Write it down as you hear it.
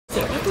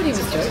I thought he was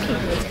joking.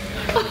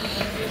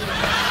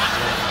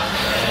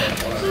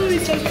 Oh,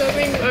 he's done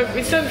something.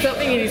 He's done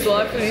something in his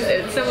life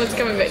and someone's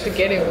coming back to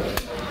get him.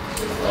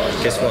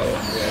 Guess what?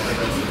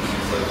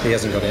 He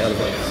hasn't got out of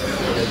it.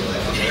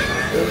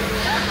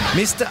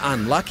 Mr.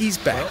 Unlucky's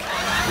back.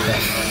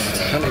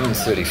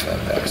 $135.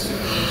 It's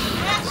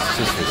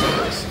just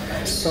ridiculous.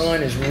 The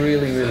sign is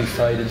really, really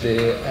faded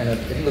there, and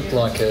it looked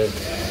like a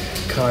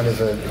kind of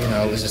a, you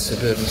know, it was a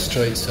suburban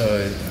street,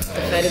 so...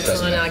 The faded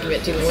sign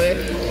argument didn't work.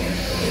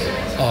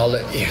 I'll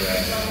let you...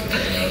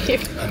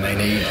 I mean,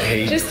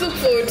 he... Just look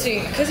forward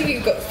to, because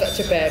you've got such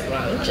a bad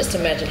run, just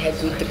imagine how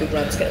good the good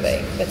run's going to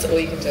be. That's all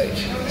you can do.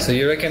 So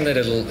you reckon that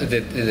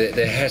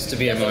there has to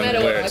be a moment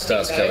where it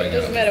starts going up? It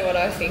doesn't matter what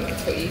I think,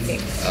 it's what you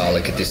think. Oh,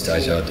 look, at this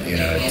stage, it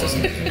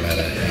doesn't even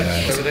matter.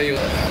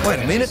 Wait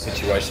a minute.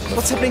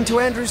 What's happening to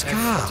Andrew's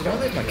car? Did I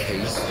leave my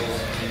keys?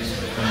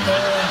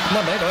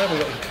 No, mate, I haven't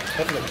got...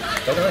 I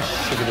don't know.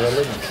 Sugar, did I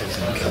leave my keys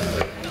in the car?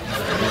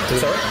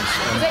 Sorry?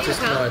 Is that your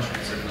car?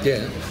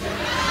 Yeah.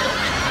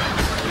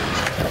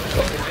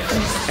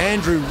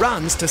 Andrew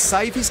runs to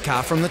save his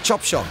car from the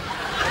chop shop.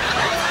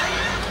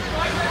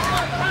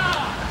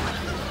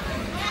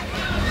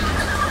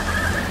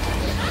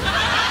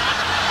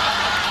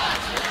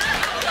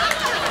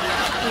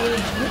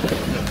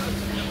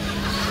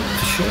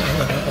 Sure,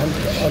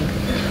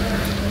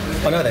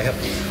 I know they have.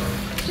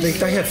 They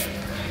have.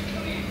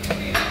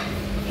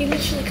 He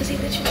literally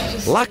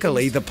just...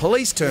 Luckily, the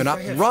police turn up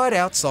right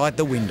outside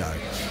the window.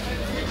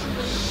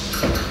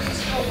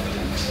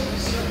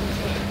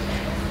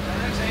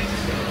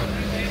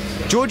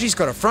 Georgie's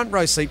got a front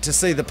row seat to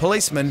see the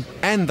policeman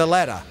and the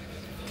ladder.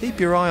 Keep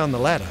your eye on the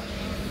ladder.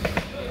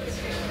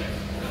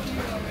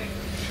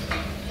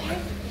 I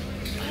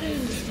don't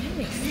understand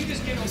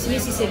this. As soon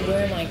as he said,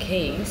 "Where are my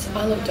keys?"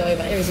 I looked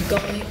over. There was a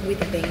guy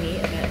with a beanie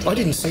about to... I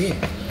didn't see him.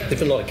 There've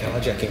been a lot of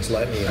carjackings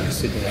lately in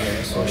Sydney.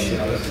 So shit.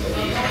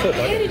 How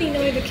did he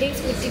know the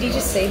keys? Did he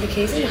just see the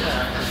keys in the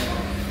car?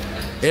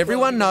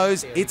 Everyone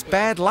knows it's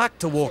bad luck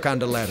to walk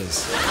under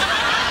ladders.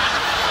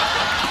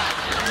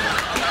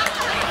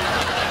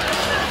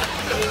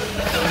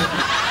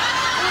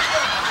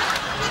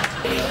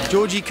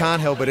 Georgie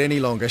can't help it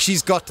any longer.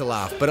 She's got to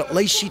laugh, but at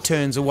least she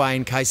turns away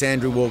in case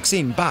Andrew walks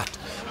in. But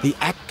the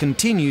act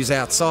continues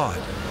outside.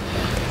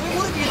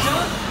 What have you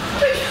done?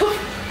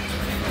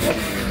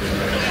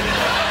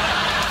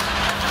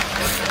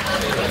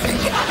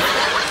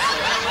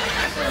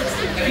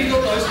 Have you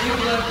got those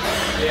people that...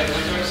 Yeah,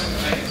 we're doing some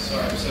paint.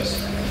 Sorry, I'm so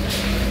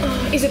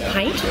sorry. Is it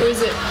paint or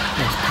is it...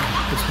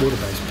 It's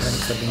water-based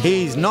paint.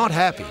 He's not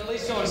happy. At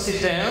least someone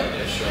sit down.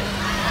 Yeah, sure.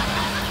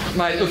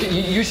 Mate, look,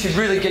 you should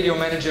really get your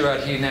manager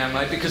out here now,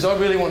 mate, because I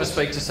really want to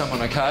speak to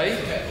someone, okay?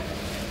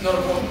 Not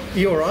a problem.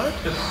 You all right?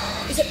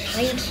 Is it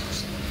paint?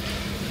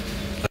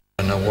 I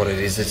don't know what it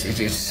is.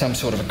 It's some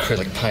sort of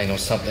acrylic paint or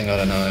something, I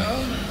don't know.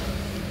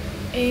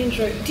 Oh,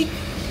 Andrew, did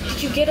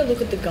you get a look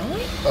at the guy?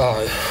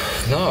 Oh,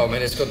 no, I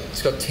mean, it's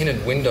got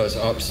tinted windows.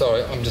 Oh,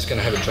 sorry, I'm just going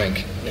to have a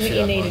drink.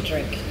 You need a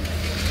drink.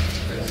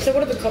 So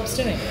what are the cops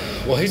doing?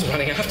 Well, he's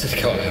running after the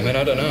guy. I mean,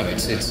 I don't know.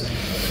 It's...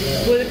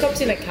 Were the cops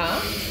in a car?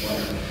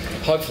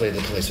 Hopefully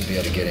the police will be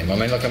able to get him. I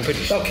mean, like, I'm pretty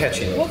sure. They'll catch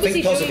him. What was he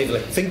Think positively.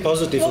 doing? Think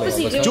positively. What was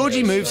he doing?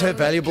 Georgie moves her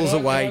valuables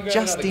away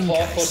just in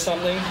Or case.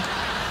 something.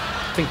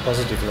 Think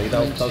positively.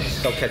 They'll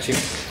catch him.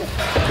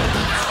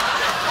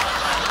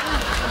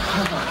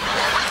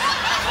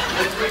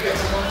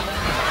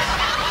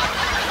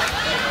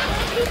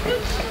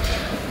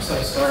 I'm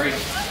so sorry.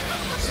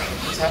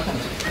 What's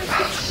happened?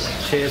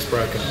 Chair's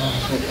broken.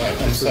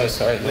 I'm so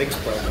sorry. Leg's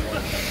broken.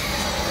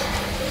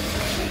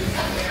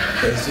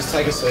 Please, just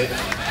take a seat.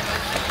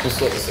 We'll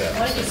sort this out.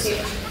 Why don't you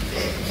sit?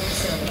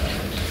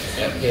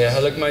 Yeah,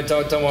 look, mate,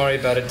 don't worry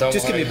about it. Don't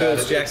Just give worry me Bill's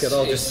about it. jacket.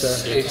 I'll just...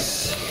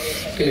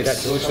 give me that.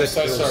 That's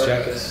so Bill's sorry.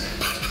 jacket.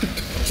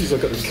 Jeez,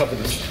 I've got this covered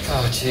in...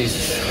 Oh,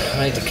 Jesus. I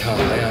need to calm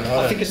down.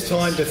 I think it's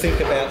time to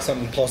think about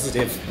something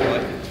positive.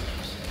 Like,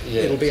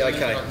 Yeah. it'll be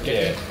okay.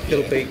 Yeah.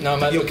 It'll be... No,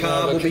 mate, your look,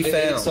 car will be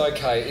found. It's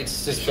okay.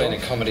 It's just been a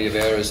comedy of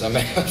errors. I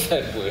mean, I've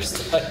had worse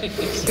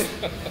days.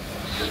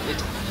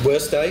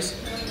 Worst days?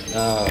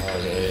 Oh,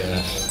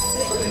 yeah.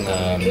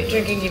 No, Keep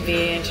drinking your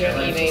beer, Andrew.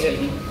 You need it.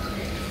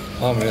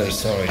 I'm really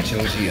sorry,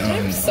 Georgie.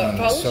 I'm sorry,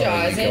 apologise, you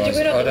Andrew. guys.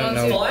 We're not I the don't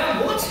ones know.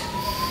 who... What?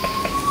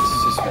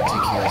 It's just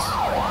ridiculous.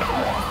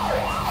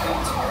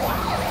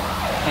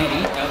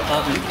 Andy, our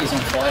apartment is on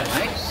fire,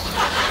 mate.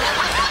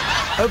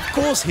 Of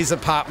course his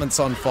apartment's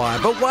on fire,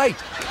 but wait,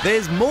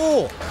 there's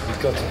more.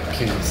 You've got to be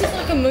kidding. This is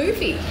like a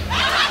movie.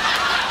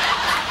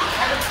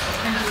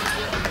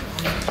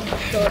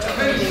 God, I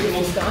can't believe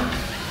this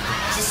guy.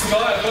 Is this the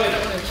guy?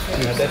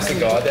 No, that's the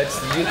guy. That's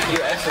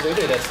you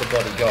absolutely. That's the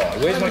bloody guy.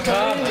 Where's my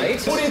car,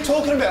 mate? What are you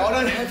talking about?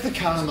 I don't have the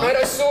car, mate. Mate,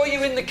 I saw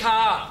you in the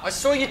car. I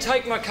saw you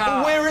take my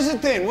car. Where is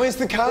it then? Where's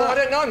the car? Well, I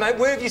don't know, mate.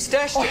 Where have you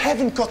stashed I it?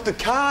 haven't got the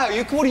car.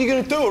 What are you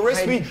going to do?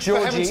 Arrest me for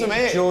having some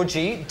air?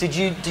 Georgie,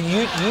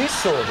 you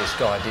saw this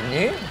guy, didn't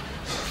you?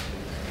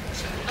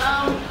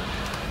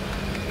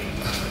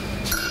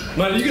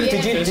 Mate, are you going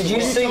to... Did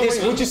you see this?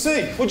 What'd you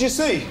see? What'd you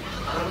see?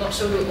 I'm not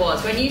sure who it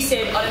was. When you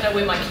said, I don't know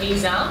where my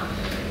keys are,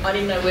 I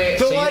didn't know where...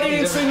 The lady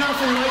didn't see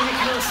nothing, mate. You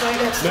can't say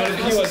that stuff.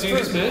 No, you are doing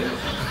this, man.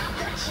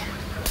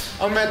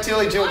 I'm Matt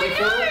Tilley, Georgie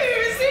Quill. I know!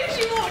 As soon as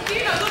she walked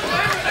in, I looked over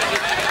and I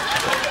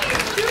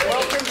didn't know.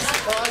 Welcome,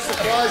 surprise,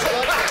 surprise,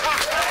 gotcha.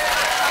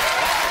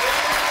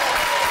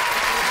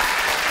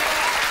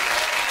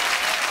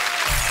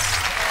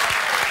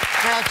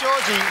 Now,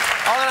 Georgie,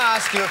 I'm going to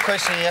ask you a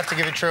question. You have to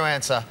give a true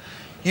answer.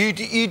 You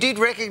did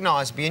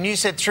recognise me, and you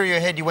said through your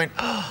head, you went,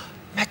 oh,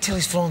 Matt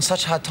Tilley's fallen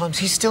such hard times.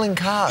 He's still in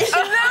cars.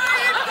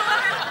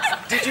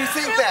 Did you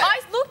think that?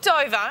 I looked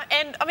over,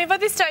 and I mean, by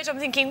this stage, I'm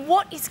thinking,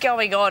 what is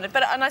going on?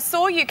 And I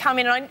saw you come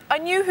in, and I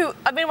knew who.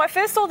 I mean, when I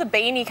first saw the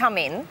beanie come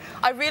in,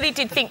 I really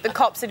did think the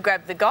cops had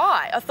grabbed the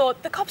guy. I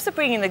thought the cops are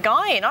bringing the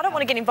guy in. I don't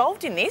want to get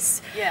involved in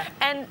this. Yeah.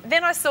 And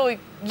then I saw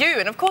you,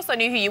 and of course I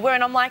knew who you were,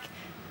 and I'm like,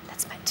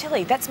 that's Matt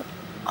Tilley.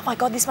 Oh my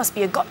God, this must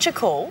be a gotcha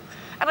call.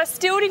 And I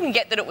still didn't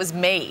get that it was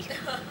me.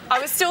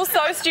 I was still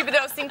so stupid that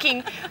I was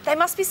thinking, they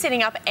must be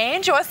setting up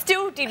Andrew. I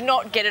still did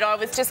not get it. I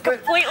was just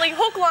completely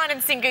hook, line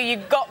and sinker. You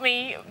got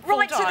me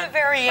right to the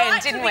very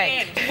end, didn't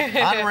we?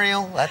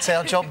 Unreal. That's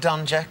our job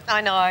done, Jack.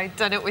 I know.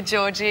 Done it with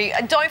Georgie.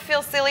 And don't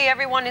feel silly.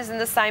 Everyone is in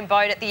the same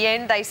boat. At the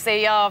end, they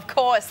see, oh, of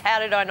course, how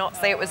did I not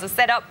see it was a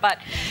setup? But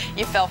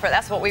you fell for it.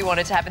 That's what we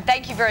wanted to happen.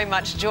 Thank you very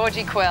much,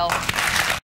 Georgie Quill.